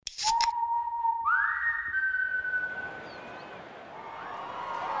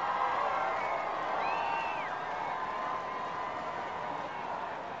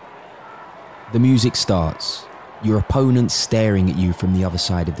The music starts, your opponent staring at you from the other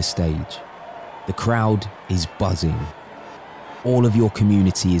side of the stage. The crowd is buzzing. All of your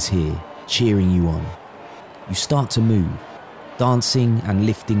community is here, cheering you on. You start to move, dancing and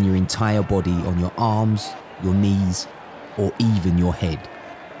lifting your entire body on your arms, your knees, or even your head.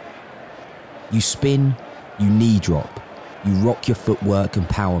 You spin, you knee drop, you rock your footwork and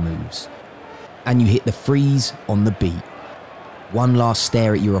power moves, and you hit the freeze on the beat. One last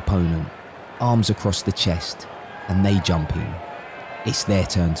stare at your opponent, arms across the chest, and they jump in. It's their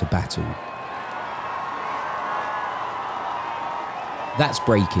turn to battle. That's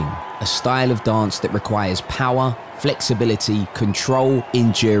breaking, a style of dance that requires power, flexibility, control,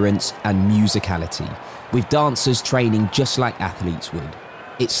 endurance, and musicality, with dancers training just like athletes would.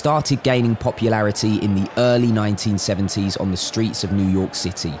 It started gaining popularity in the early 1970s on the streets of New York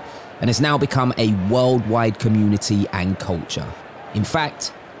City, and has now become a worldwide community and culture. In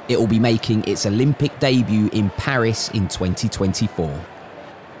fact, it will be making its Olympic debut in Paris in 2024.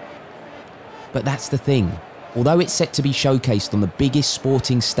 But that's the thing. Although it's set to be showcased on the biggest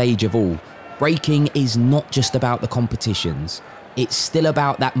sporting stage of all, breaking is not just about the competitions. It's still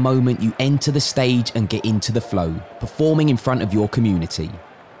about that moment you enter the stage and get into the flow, performing in front of your community.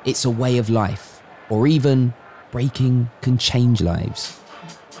 It's a way of life, or even breaking can change lives.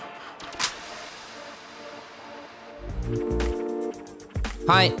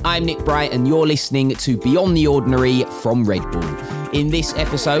 Hi, I'm Nick Bright and you're listening to Beyond the Ordinary from Red Bull. In this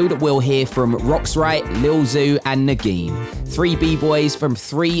episode, we'll hear from RoxRite, Lil Zoo and Neguin, three b-boys from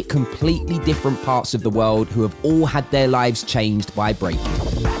three completely different parts of the world who have all had their lives changed by breaking.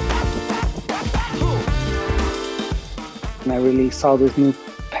 And I really saw this new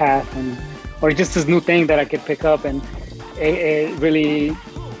path or just this new thing that I could pick up, and it really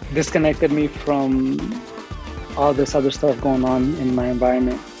disconnected me from all this other stuff going on in my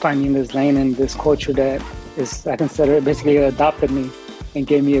environment. Finding this lane and this culture that is, I consider it basically adopted me and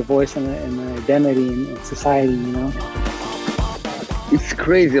gave me a voice and an identity in society, you know? It's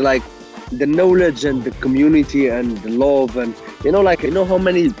crazy, like the knowledge and the community and the love and, how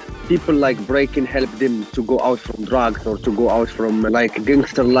many people like breaking help them to go out from drugs or to go out from like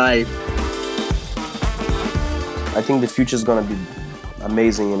gangster life. I think the future is gonna be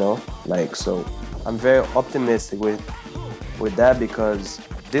amazing, so I'm very optimistic with that because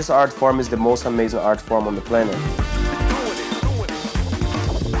this art form is the most amazing art form on the planet.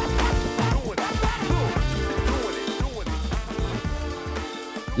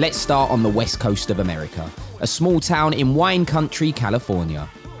 Let's start on the west coast of America, a small town in wine country, California.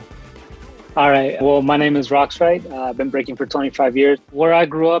 All right. Well, my name is RoxRite. I've been breaking for 25 years. Where I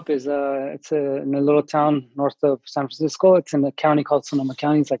grew up is in a little town north of San Francisco. It's in a county called Sonoma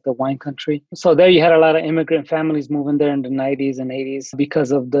County. It's like the wine country. So there you had a lot of immigrant families moving there in the 90s and 80s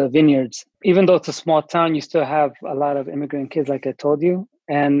because of the vineyards. Even though it's a small town, you still have a lot of immigrant kids, like I told you.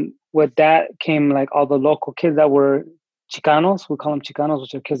 And with that came like all the local kids that were Chicanos. We call them Chicanos,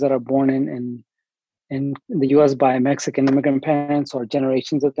 which are kids that are born in the U.S. by Mexican immigrant parents or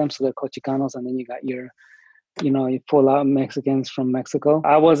generations of them. So they're called Chicanos. And then you got your full out Mexicans from Mexico.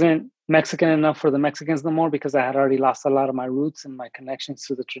 I wasn't Mexican enough for the Mexicans no more because I had already lost a lot of my roots and my connections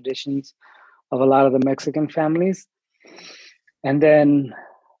to the traditions of a lot of the Mexican families. And then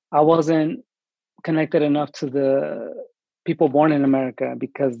I wasn't connected enough to the people born in America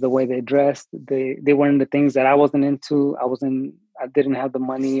because the way they dressed, they were into things that I wasn't into. I didn't have the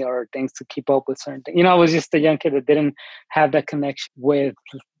money or things to keep up with certain things. I was just a young kid that didn't have that connection with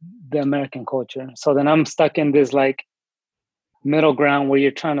the American culture. So then I'm stuck in this like middle ground where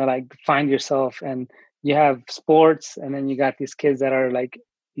you're trying to like find yourself, and you have sports, and then you got these kids that are like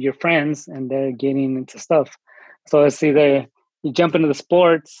your friends and they're getting into stuff. So it's either you jump into the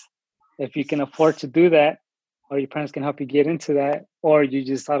sports if you can afford to do that, or your parents can help you get into that, or you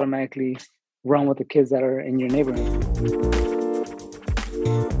just automatically run with the kids that are in your neighborhood.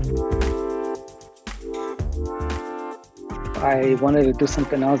 I wanted to do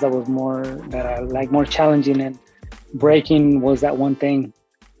something else that was more challenging, and breaking was that one thing.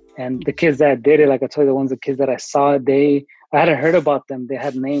 And the kids that did it, like I told you, the kids that I saw, I hadn't heard about them. They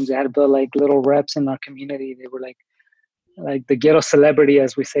had names. They had built like little reps in our community. They were like the ghetto celebrity,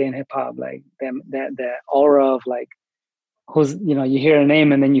 as we say in hip hop, like them, that aura of like, who's, you hear a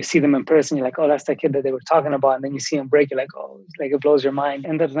name and then you see them in person. You're like, oh, that's that kid that they were talking about. And then you see him break. You're like, oh, like it blows your mind.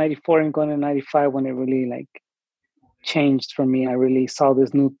 And that's 94 and going to 95 when it really like changed for me. I really saw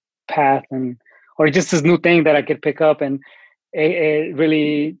this new path or just this new thing that I could pick up, and it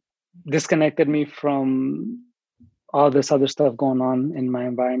really disconnected me from all this other stuff going on in my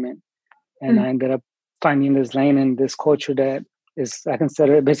environment. And I ended up finding this lane and this culture that is, I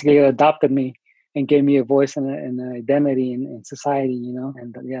consider it basically adopted me and gave me a voice and an identity in society, you know.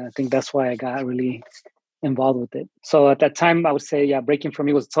 And yeah, I think that's why I got really involved with it. So at that time, I would say, yeah, breaking for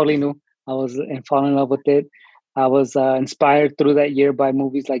me was totally new. I was falling in love with it. I was inspired through that year by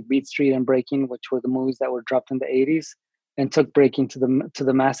movies like Beat Street and Breaking, which were the movies that were dropped in the 80s and took breaking to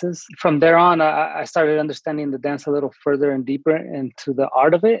the masses. From there on, I started understanding the dance a little further and deeper into the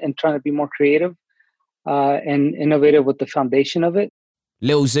art of it and trying to be more creative and innovative with the foundation of it.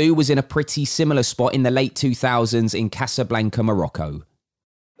 Lil Zoo was in a pretty similar spot in the late 2000s in Casablanca, Morocco.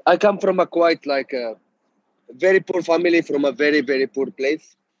 I come from a quite like a very poor family from a very, very poor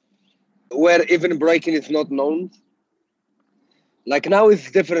place where even breaking is not known. Like now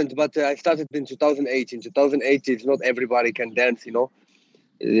it's different, but I started in 2008. In 2008, it's not everybody can dance, you know.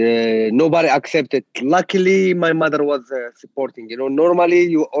 Nobody accepted. Luckily, my mother was supporting. You know, normally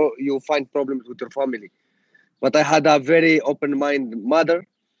you find problems with your family, but I had a very open mind mother.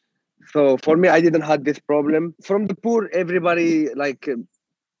 So for me, I didn't have this problem. From the poor, everybody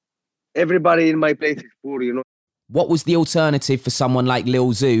in my place is poor. You know. What was the alternative for someone like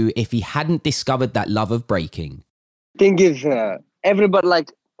Lil Zoo if he hadn't discovered that love of breaking? Thing is, everybody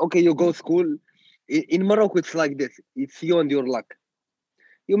like okay, you go school. In Morocco, it's like this. It's you and your luck.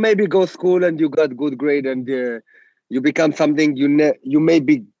 You maybe go school and you got good grade and you become something. You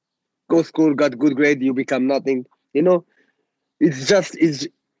maybe go school, got good grade, you become nothing. You know, it's just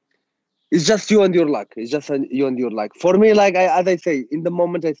you and your luck. It's just you and your luck. For me, like as I say, in the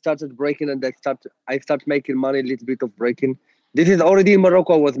moment I started breaking and I start making money, a little bit of breaking. This is already in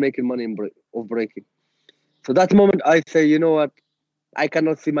Morocco. I was making money of breaking. So that moment I say, you know what, I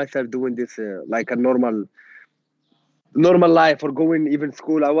cannot see myself doing this like a normal life or going even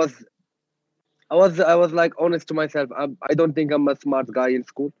school. I was like honest to myself. I don't think I'm a smart guy in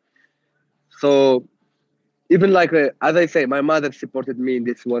school. So even like as I say, my mother supported me in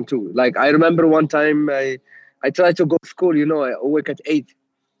this one too. Like I remember one time I tried to go to school. You know, I wake at 8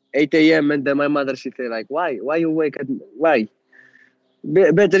 a.m. and then my mother she say like, why you wake at why?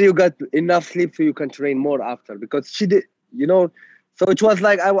 Better you got enough sleep so you can train more after because she did. You know. So it was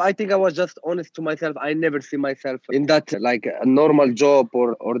like I think I was just honest to myself. I never see myself in that like a normal job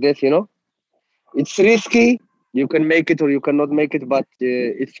or this. You know. It's risky. You can make it or you cannot make it, but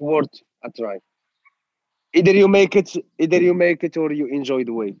it's worth a try. Either you make it or you enjoy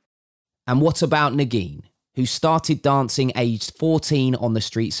the way. And what about Neguin, who started dancing aged 14 on the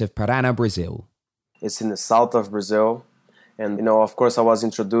streets of Parana, Brazil? It's in the south of Brazil. And, you know, of course, I was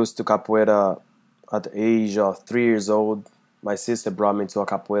introduced to capoeira at the age of 3 years old. My sister brought me to a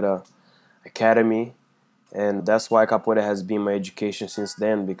capoeira academy. And that's why capoeira has been my education since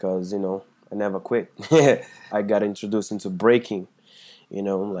then because, you know, I never quit. I got introduced into breaking. You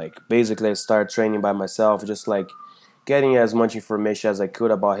know, like basically I started training by myself, just like getting as much information as I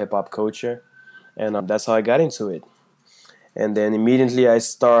could about hip-hop culture. And that's how I got into it. And then immediately I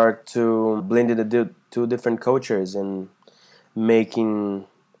start to blend the two different cultures and making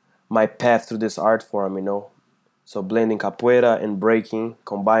my path through this art form, you know. So blending capoeira and breaking,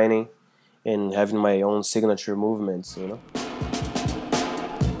 combining, and having my own signature movements, you know.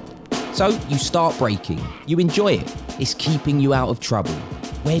 So you start breaking, you enjoy it, it's keeping you out of trouble.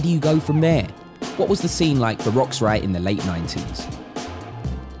 Where do you go from there? What was the scene like for RoxRite in the late 90s?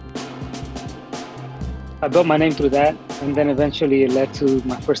 I built my name through that, and then eventually it led to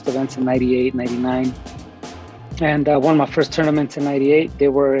my first events in 98, 99. And one of my first tournaments in 98, they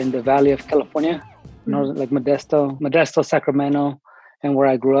were in the Valley of California, like Modesto, Sacramento, and where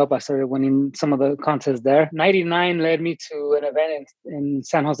I grew up. I started winning some of the contests there. 99 led me to an event in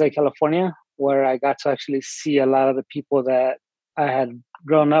San Jose, California, where I got to actually see a lot of the people that I had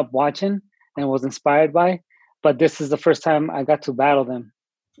grown up watching and was inspired by. But this is the first time I got to battle them.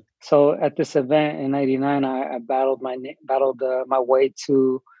 So at this event in 99, I battled my way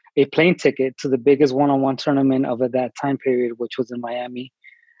to a plane ticket to the biggest one-on-one tournament of that time period, which was in Miami.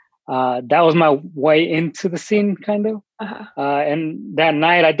 That was my way into the scene, kind of. And that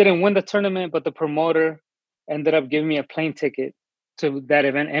night, I didn't win the tournament, but the promoter ended up giving me a plane ticket to that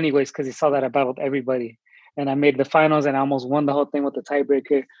event anyways, because he saw that I battled everybody. And I made the finals and I almost won the whole thing with the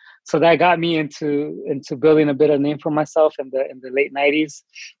tiebreaker. So that got me into building a bit of name for myself in the late 90s.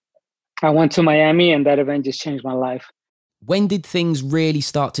 I went to Miami and that event just changed my life. When did things really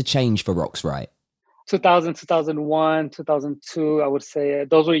start to change for RoxRite? 2000, 2001, 2002, I would say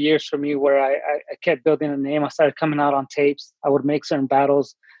those were years for me where I kept building a name. I started coming out on tapes. I would make certain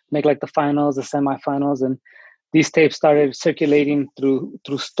battles, make like the finals, the semifinals, and these tapes started circulating through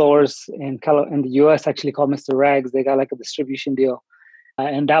stores in the US, actually called Mr. Rags. They got like a distribution deal.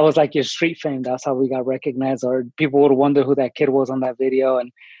 And that was like your street fame. That's how we got recognized, or people would wonder who that kid was on that video.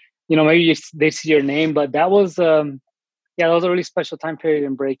 And maybe they see your name, but that was, yeah, that was a really special time period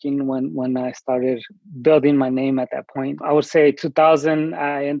in breaking when I started building my name at that point. I would say 2000,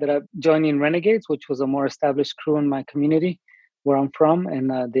 I ended up joining Renegades, which was a more established crew in my community where I'm from.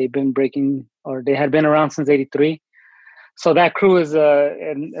 And they've been breaking, or they had been around since 83. So that crew is a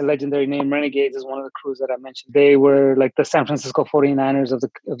legendary name. Renegades is one of the crews that I mentioned. They were like the San Francisco 49ers of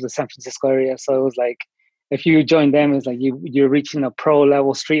the San Francisco area. So it was like, if you join them, it's like you're reaching a pro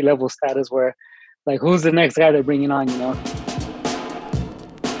level, street level status where, like, who's the next guy they're bringing on,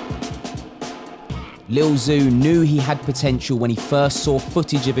 Lil Zoo knew he had potential when he first saw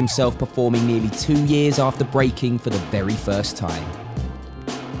footage of himself performing nearly 2 years after breaking for the very first time.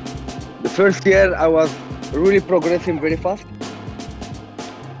 The first year I was really progressing very fast.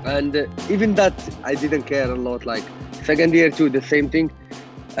 And even that, I didn't care a lot. Like, second year too, the same thing.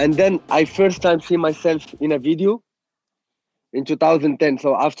 And then I first time see myself in a video in 2010.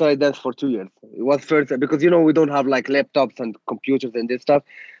 So after I danced for 2 years, it was first, because we don't have like laptops and computers and this stuff.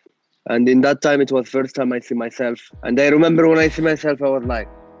 And in that time, it was first time I see myself. And I remember when I see myself, I was like,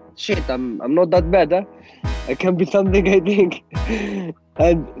 shit, I'm not that bad, huh? I can be something, I think.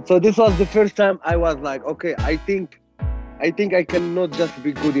 And so this was the first time I was like, okay, I think I cannot just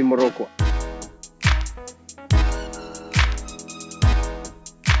be good in Morocco.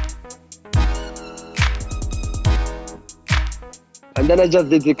 And then I just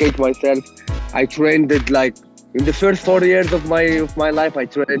dedicate myself. I trained it like, in the first 4 years of my life, I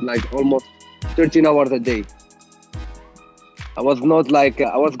trained like almost 13 hours a day. I was not like,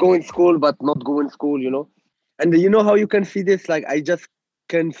 I was going to school, but not going to school, And you know how you can see this? Like, I just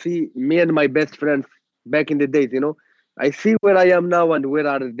can see me and my best friends back in the days, I see where I am now and where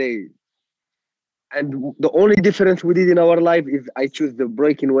are they. And the only difference we did in our life is I choose the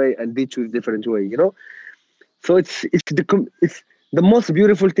breaking way and they choose different way, So it's the most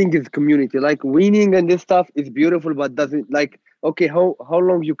beautiful thing is community. Like, winning and this stuff is beautiful, but doesn't, like, okay, how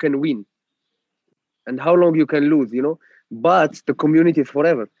long you can win and how long you can lose, But the community is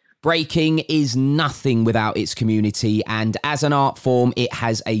forever. Breaking is nothing without its community, and as an art form, it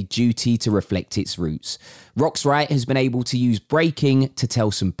has a duty to reflect its roots. RoxRite has been able to use breaking to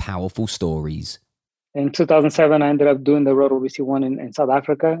tell some powerful stories. In 2007, I ended up doing the Road OBC1 in South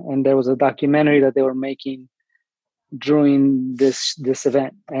Africa, and there was a documentary that they were making during this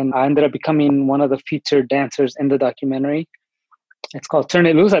event, and I ended up becoming one of the featured dancers in the documentary. It's called Turn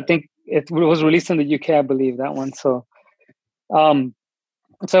It Loose. I think it was released in the UK, I believe, that one. So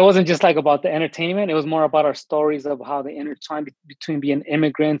it wasn't just like about the entertainment. It was more about our stories of how they intertwine between being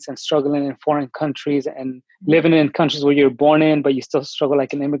immigrants and struggling in foreign countries and living in countries where you're born in, but you still struggle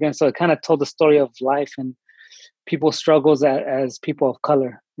like an immigrant. So it kind of told the story of life and people's struggles as people of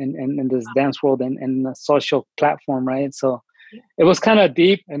color in this dance world and the social platform, right? So it was kind of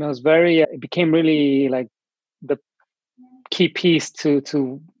deep, and it became really like the key piece to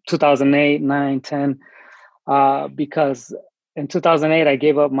 2008, 9, 10, because in 2008, I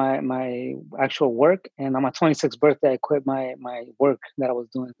gave up my actual work, and on my 26th birthday, I quit my work that I was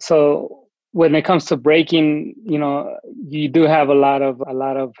doing. So when it comes to breaking, you do have a lot of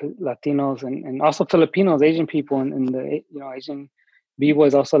Latinos and also Filipinos, Asian people, and the Asian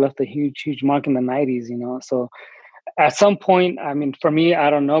b-boys also left a huge mark in the 90s. So at some point, I mean, for me, I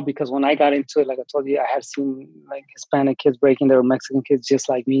don't know, because when I got into it, like I told you, I had seen like Hispanic kids breaking. There were Mexican kids just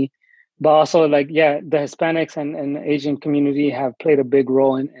like me. But also, like, yeah, the Hispanics and Asian community have played a big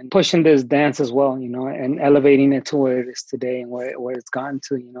role in pushing this dance as well, and elevating it to where it is today and where it's gotten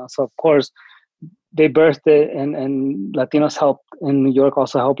to, So, of course, they birthed it, and Latinos helped in New York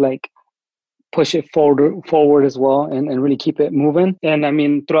also helped, like, push it forward as well and really keep it moving. And, I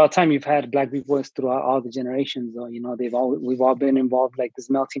mean, throughout time, you've had Black B-boys throughout all the generations, though, we've all been involved, like, this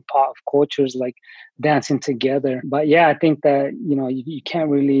melting pot of cultures, like, dancing together. But, yeah, I think that, you can't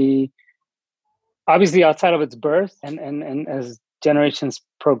really... Obviously, outside of its birth and as generations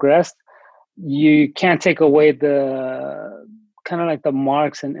progressed, you can't take away the kind of like the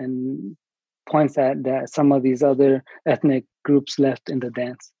marks and points that some of these other ethnic groups left in the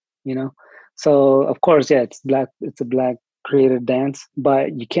dance, So of course, yeah, it's a Black created dance,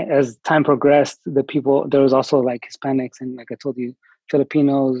 but you can't, as time progressed, there was also like Hispanics and, like I told you,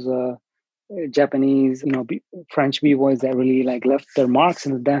 Filipinos, Japanese, French b-boys that really like left their marks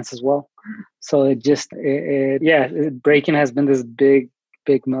in the dance as well. So breaking has been this big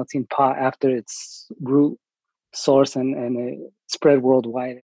melting pot after its root source and it spread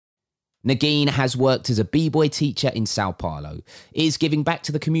worldwide. Neguin has worked as a b-boy teacher in Sao Paulo. Is giving back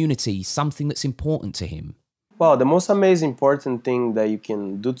to the community something that's important to him? Well, the most amazing important thing that you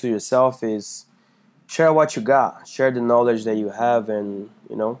can do to yourself is share what you got, share the knowledge that you have, and,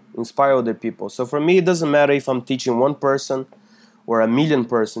 you know, inspire other people. So for me, it doesn't matter if I'm teaching one person or a million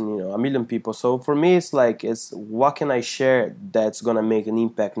people. So for me, it's like, it's what can I share that's gonna make an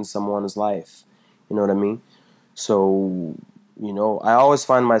impact in someone's life? You know what I mean? So, you know, I always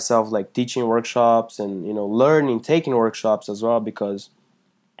find myself like teaching workshops and, you know, taking workshops as well, because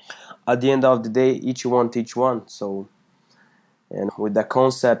at the end of the day, each one teach one. So, and with that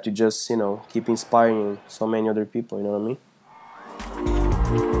concept, you just, you know, keep inspiring so many other people, you know what I mean?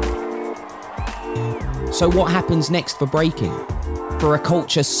 So what happens next for breaking? For a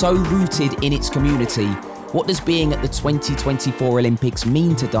culture so rooted in its community, what does being at the 2024 Olympics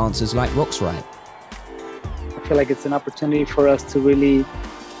mean to dancers like RoxRite? I feel like it's an opportunity for us to really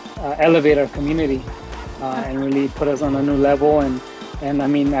elevate our community and really put us on a new level. And I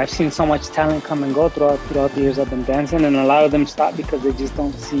mean, I've seen so much talent come and go throughout the years I've been dancing, and a lot of them stop because they just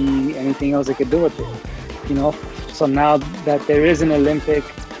don't see anything else they could do with it, you know? So now that there is an Olympic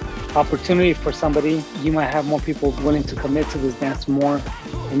opportunity for somebody, you might have more people willing to commit to this dance more,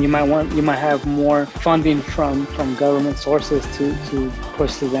 and you might have more funding from government sources to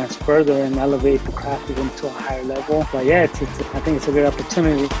push the dance further and elevate the craft even to a higher level. But yeah, I think it's a great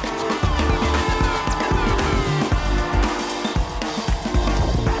opportunity.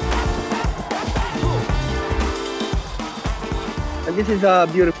 And this is a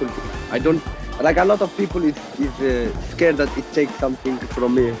beautiful thing. I don't like, a lot of people is scared that it takes something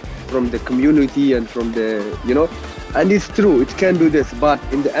from me, from the community and from the, you know, and it's true, it can do this, but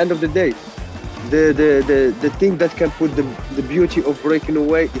in the end of the day, the thing that can put the beauty of breaking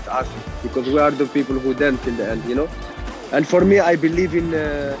away is us, because we are the people who dance in the end, you know. And for me, I believe in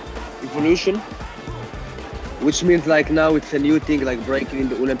evolution, which means like now it's a new thing, like breaking in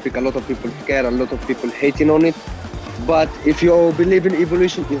the Olympic. A lot of people scared, a lot of people hating on it. But if you believe in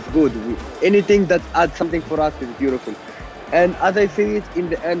evolution, it's good. Anything that adds something for us is beautiful. And as I see it,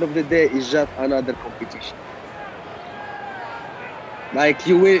 in the end of the day, it's just another competition. Like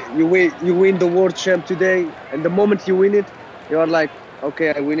you win the world champ today, and the moment you win it, you are like,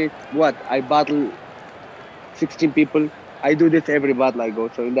 okay, I win it. What? I battle 16 people. I do this every battle I go.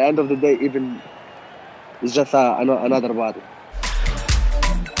 So in the end of the day, even it's just another battle.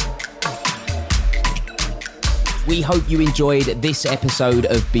 We hope you enjoyed this episode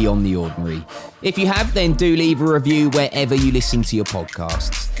of Beyond the Ordinary. If you have, then do leave a review wherever you listen to your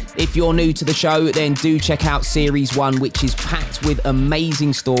podcasts. If you're new to the show, then do check out Series 1, which is packed with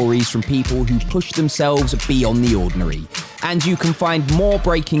amazing stories from people who push themselves beyond the ordinary. And you can find more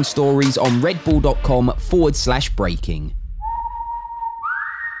breaking stories on redbull.com/breaking.